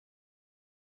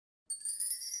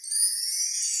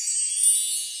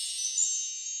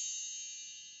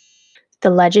The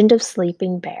Legend of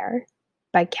Sleeping Bear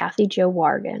by Kathy Jo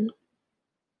Wargin.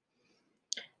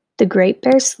 The great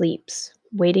bear sleeps,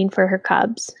 waiting for her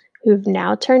cubs, who have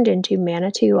now turned into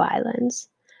Manitou Islands.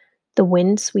 The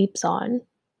wind sweeps on.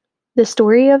 The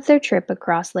story of their trip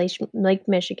across Lake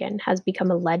Michigan has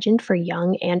become a legend for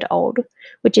young and old,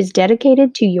 which is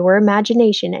dedicated to your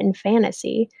imagination and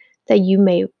fantasy that you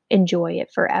may enjoy it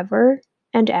forever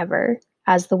and ever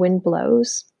as the wind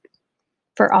blows.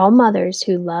 For all mothers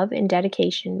who love and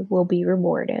dedication will be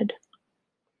rewarded.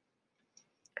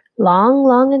 Long,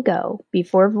 long ago,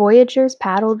 before voyagers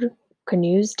paddled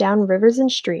canoes down rivers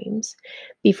and streams,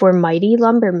 before mighty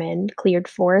lumbermen cleared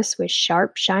forests with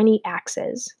sharp, shiny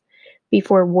axes,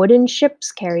 before wooden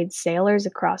ships carried sailors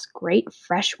across great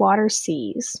freshwater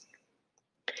seas,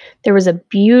 there was a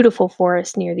beautiful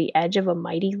forest near the edge of a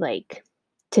mighty lake.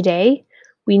 Today,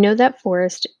 we know that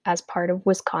forest as part of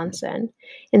Wisconsin,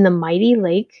 and the mighty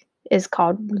lake is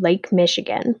called Lake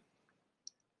Michigan.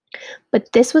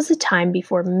 But this was a time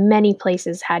before many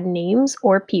places had names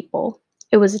or people.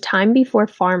 It was a time before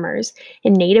farmers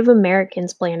and Native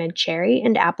Americans planted cherry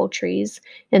and apple trees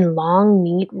in long,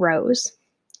 neat rows.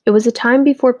 It was a time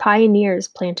before pioneers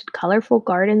planted colorful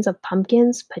gardens of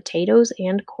pumpkins, potatoes,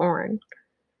 and corn.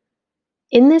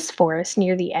 In this forest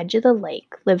near the edge of the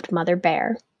lake lived Mother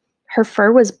Bear. Her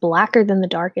fur was blacker than the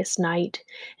darkest night,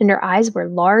 and her eyes were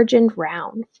large and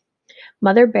round.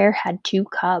 Mother Bear had 2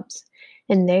 cubs,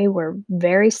 and they were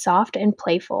very soft and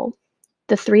playful.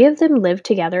 The 3 of them lived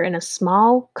together in a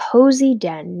small, cozy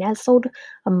den nestled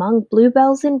among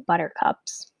bluebells and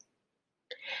buttercups.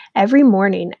 Every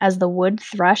morning, as the wood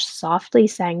thrush softly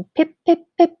sang pip, pip,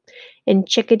 pip, and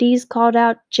chickadees called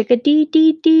out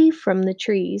chickadee-dee-dee from the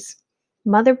trees,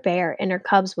 Mother Bear and her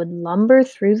cubs would lumber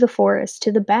through the forest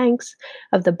to the banks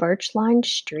of the birch-lined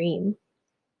stream.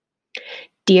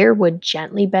 Deer would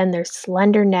gently bend their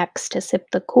slender necks to sip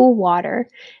the cool water,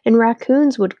 and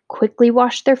raccoons would quickly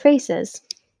wash their faces.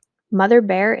 Mother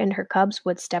Bear and her cubs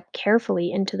would step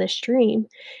carefully into the stream,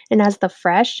 and as the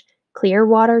fresh, clear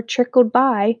water trickled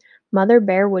by, Mother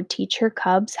Bear would teach her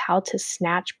cubs how to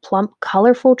snatch plump,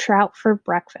 colorful trout for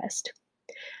breakfast.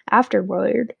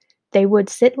 Afterward, they would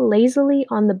sit lazily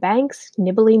on the banks,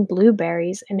 nibbling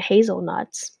blueberries and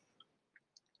hazelnuts.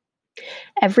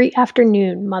 Every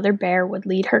afternoon, Mother Bear would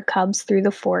lead her cubs through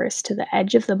the forest to the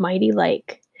edge of the mighty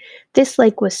lake. This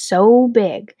lake was so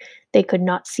big they could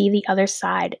not see the other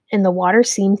side, and the water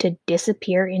seemed to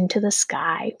disappear into the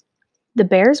sky. The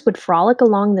bears would frolic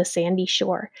along the sandy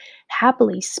shore,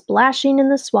 happily splashing in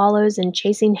the swallows and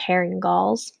chasing herring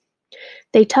gulls.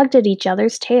 They tugged at each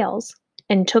other's tails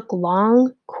and took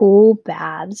long, cool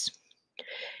baths.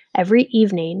 Every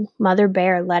evening, Mother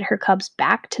Bear led her cubs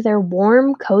back to their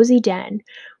warm, cozy den,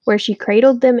 where she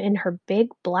cradled them in her big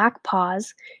black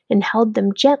paws and held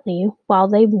them gently while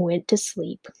they went to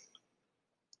sleep.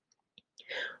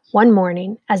 One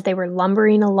morning, as they were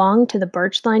lumbering along to the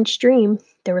birch-lined stream,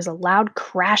 there was a loud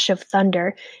crash of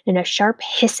thunder and a sharp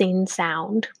hissing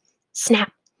sound.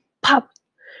 Snap! Pop!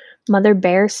 Mother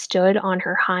Bear stood on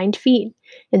her hind feet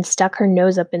and stuck her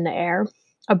nose up in the air.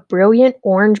 A brilliant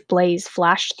orange blaze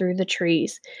flashed through the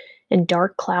trees, and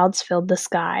dark clouds filled the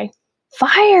sky.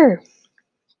 Fire!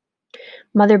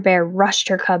 Mother Bear rushed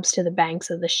her cubs to the banks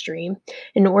of the stream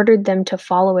and ordered them to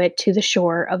follow it to the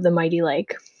shore of the mighty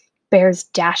lake. Bears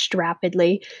dashed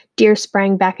rapidly, deer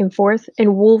sprang back and forth,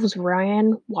 and wolves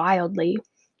ran wildly.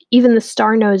 Even the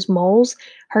star-nosed moles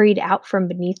hurried out from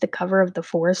beneath the cover of the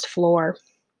forest floor.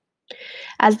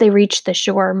 As they reached the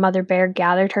shore, Mother Bear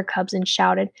gathered her cubs and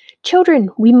shouted, "Children,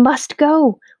 we must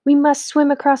go! We must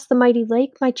swim across the mighty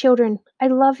lake, my children! I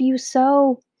love you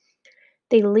so!"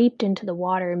 They leaped into the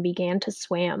water and began to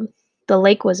swim. The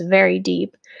lake was very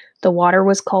deep. The water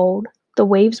was cold. The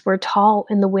waves were tall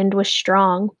and the wind was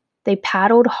strong. They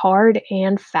paddled hard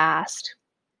and fast.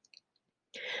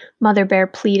 Mother Bear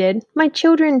pleaded, "My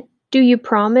children, do you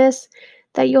promise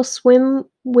that you'll swim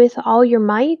with all your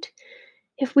might?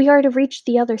 If we are to reach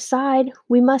the other side,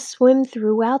 we must swim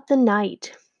throughout the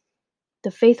night." The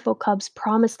faithful cubs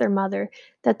promised their mother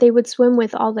that they would swim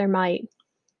with all their might.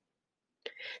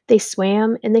 They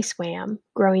swam and they swam,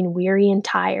 growing weary and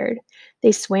tired.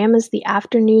 They swam as the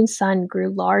afternoon sun grew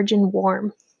large and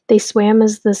warm. They swam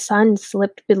as the sun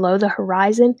slipped below the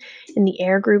horizon and the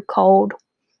air grew cold.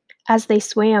 As they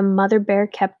swam, Mother Bear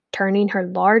kept turning her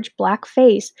large black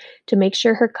face to make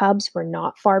sure her cubs were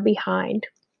not far behind.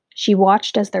 She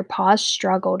watched as their paws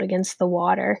struggled against the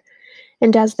water,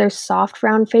 and as their soft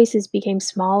round faces became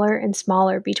smaller and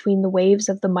smaller between the waves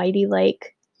of the mighty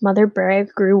lake, Mother Bear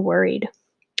grew worried.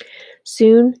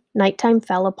 Soon, nighttime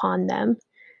fell upon them.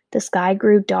 The sky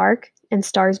grew dark, and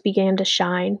stars began to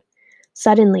shine.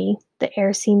 Suddenly, the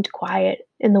air seemed quiet,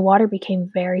 and the water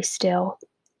became very still.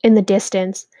 In the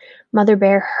distance, Mother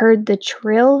Bear heard the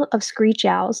trill of screech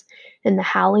owls and the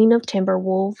howling of timber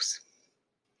wolves.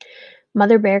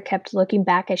 Mother Bear kept looking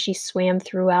back as she swam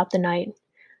throughout the night.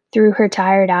 Through her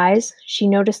tired eyes, she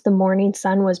noticed the morning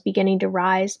sun was beginning to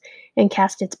rise and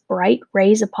cast its bright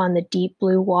rays upon the deep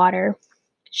blue water.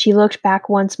 She looked back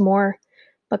once more,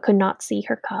 but could not see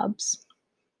her cubs.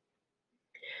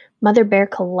 Mother Bear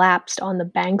collapsed on the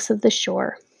banks of the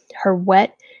shore. Her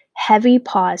wet, heavy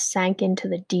paws sank into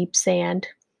the deep sand.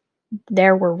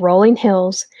 There were rolling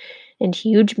hills and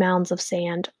huge mounds of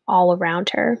sand all around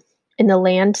her, and the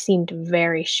land seemed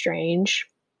very strange.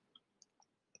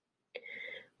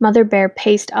 Mother Bear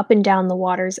paced up and down the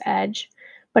water's edge,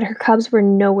 but her cubs were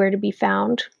nowhere to be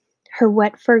found. Her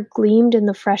wet fur gleamed in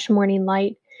the fresh morning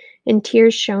light, and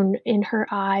tears shone in her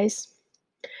eyes.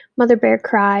 Mother Bear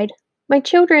cried, "My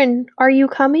children, are you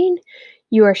coming?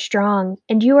 You are strong,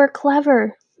 and you are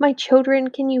clever. My children,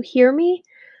 can you hear me?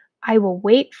 I will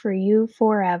wait for you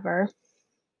forever."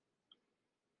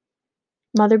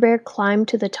 Mother Bear climbed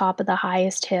to the top of the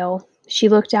highest hill. She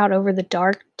looked out over the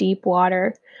dark, deep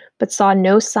water, but saw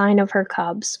no sign of her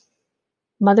cubs.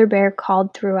 Mother Bear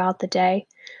called throughout the day,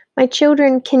 "My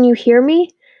children, can you hear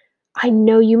me? I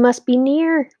know you must be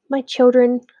near. My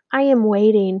children, I am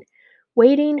waiting,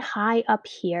 waiting high up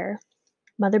here."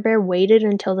 Mother Bear waited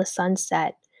until the sun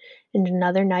set, and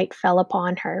another night fell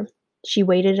upon her. She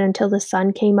waited until the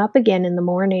sun came up again in the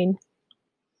morning.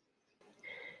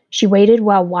 She waited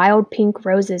while wild pink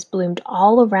roses bloomed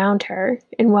all around her,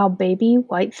 and while baby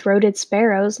white-throated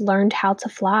sparrows learned how to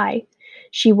fly.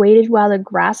 She waited while the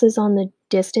grasses on the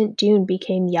distant dune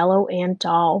became yellow and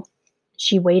dull.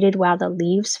 She waited while the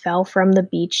leaves fell from the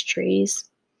beech trees.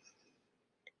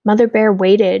 Mother Bear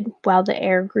waited while the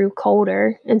air grew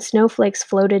colder and snowflakes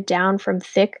floated down from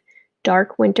thick,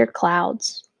 dark winter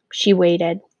clouds. She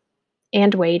waited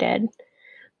and waited.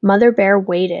 Mother Bear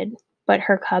waited, but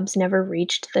her cubs never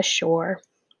reached the shore.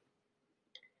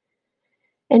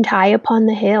 And high upon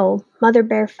the hill, Mother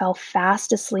Bear fell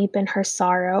fast asleep in her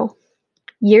sorrow.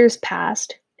 Years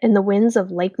passed, and the winds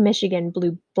of Lake Michigan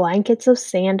blew blankets of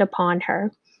sand upon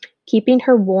her, keeping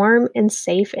her warm and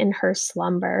safe in her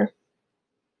slumber.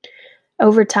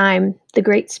 Over time, the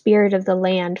great spirit of the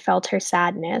land felt her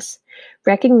sadness,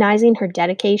 recognizing her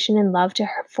dedication and love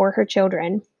for her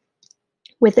children.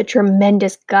 With a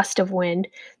tremendous gust of wind,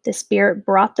 the spirit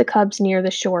brought the cubs near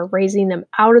the shore, raising them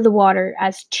out of the water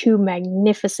as two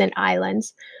magnificent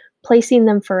islands, placing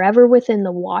them forever within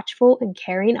the watchful and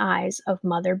caring eyes of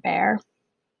Mother Bear.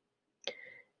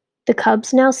 The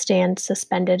cubs now stand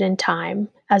suspended in time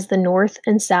as the North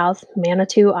and South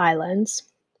Manitou Islands.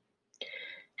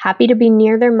 Happy to be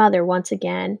near their mother once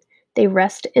again, they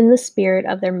rest in the spirit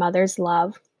of their mother's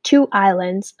love, two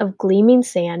islands of gleaming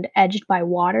sand edged by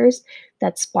waters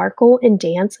that sparkle and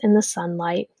dance in the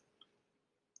sunlight.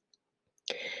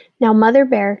 Now Mother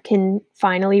Bear can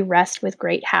finally rest with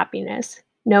great happiness,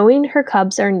 knowing her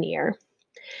cubs are near.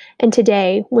 And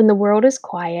today, when the world is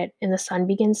quiet and the sun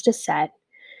begins to set,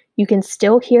 you can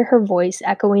still hear her voice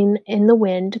echoing in the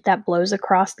wind that blows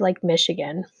across Lake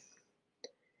Michigan.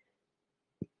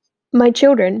 My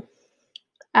children,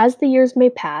 as the years may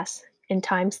pass and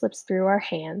time slips through our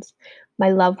hands,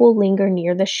 my love will linger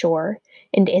near the shore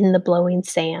and in the blowing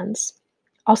sands.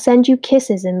 I'll send you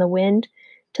kisses in the wind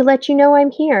to let you know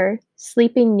I'm here,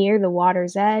 sleeping near the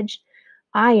water's edge.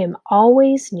 I am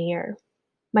always near.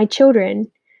 My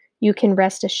children, you can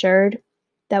rest assured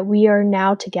that we are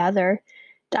now together,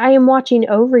 that I am watching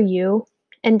over you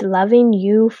and loving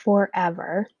you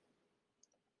forever.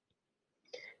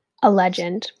 A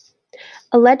legend.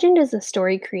 A legend is a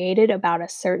story created about a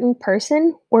certain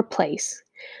person or place.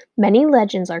 Many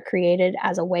legends are created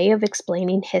as a way of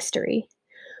explaining history.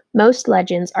 Most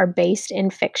legends are based in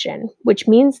fiction, which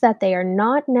means that they are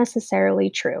not necessarily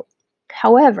true.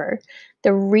 However,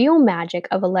 the real magic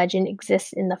of a legend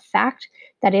exists in the fact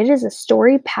that it is a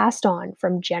story passed on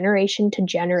from generation to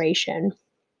generation.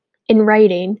 In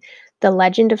writing The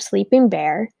Legend of Sleeping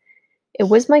Bear, it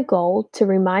was my goal to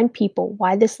remind people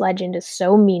why this legend is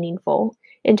so meaningful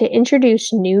and to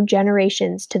introduce new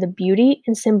generations to the beauty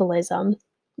and symbolism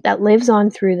that lives on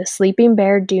through the Sleeping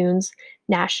Bear Dunes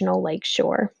National Lake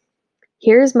Shore.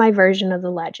 Here's my version of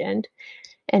the legend,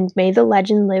 and may the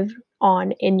legend live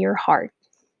on in your heart.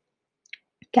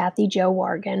 Kathy Jo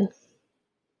Wargin.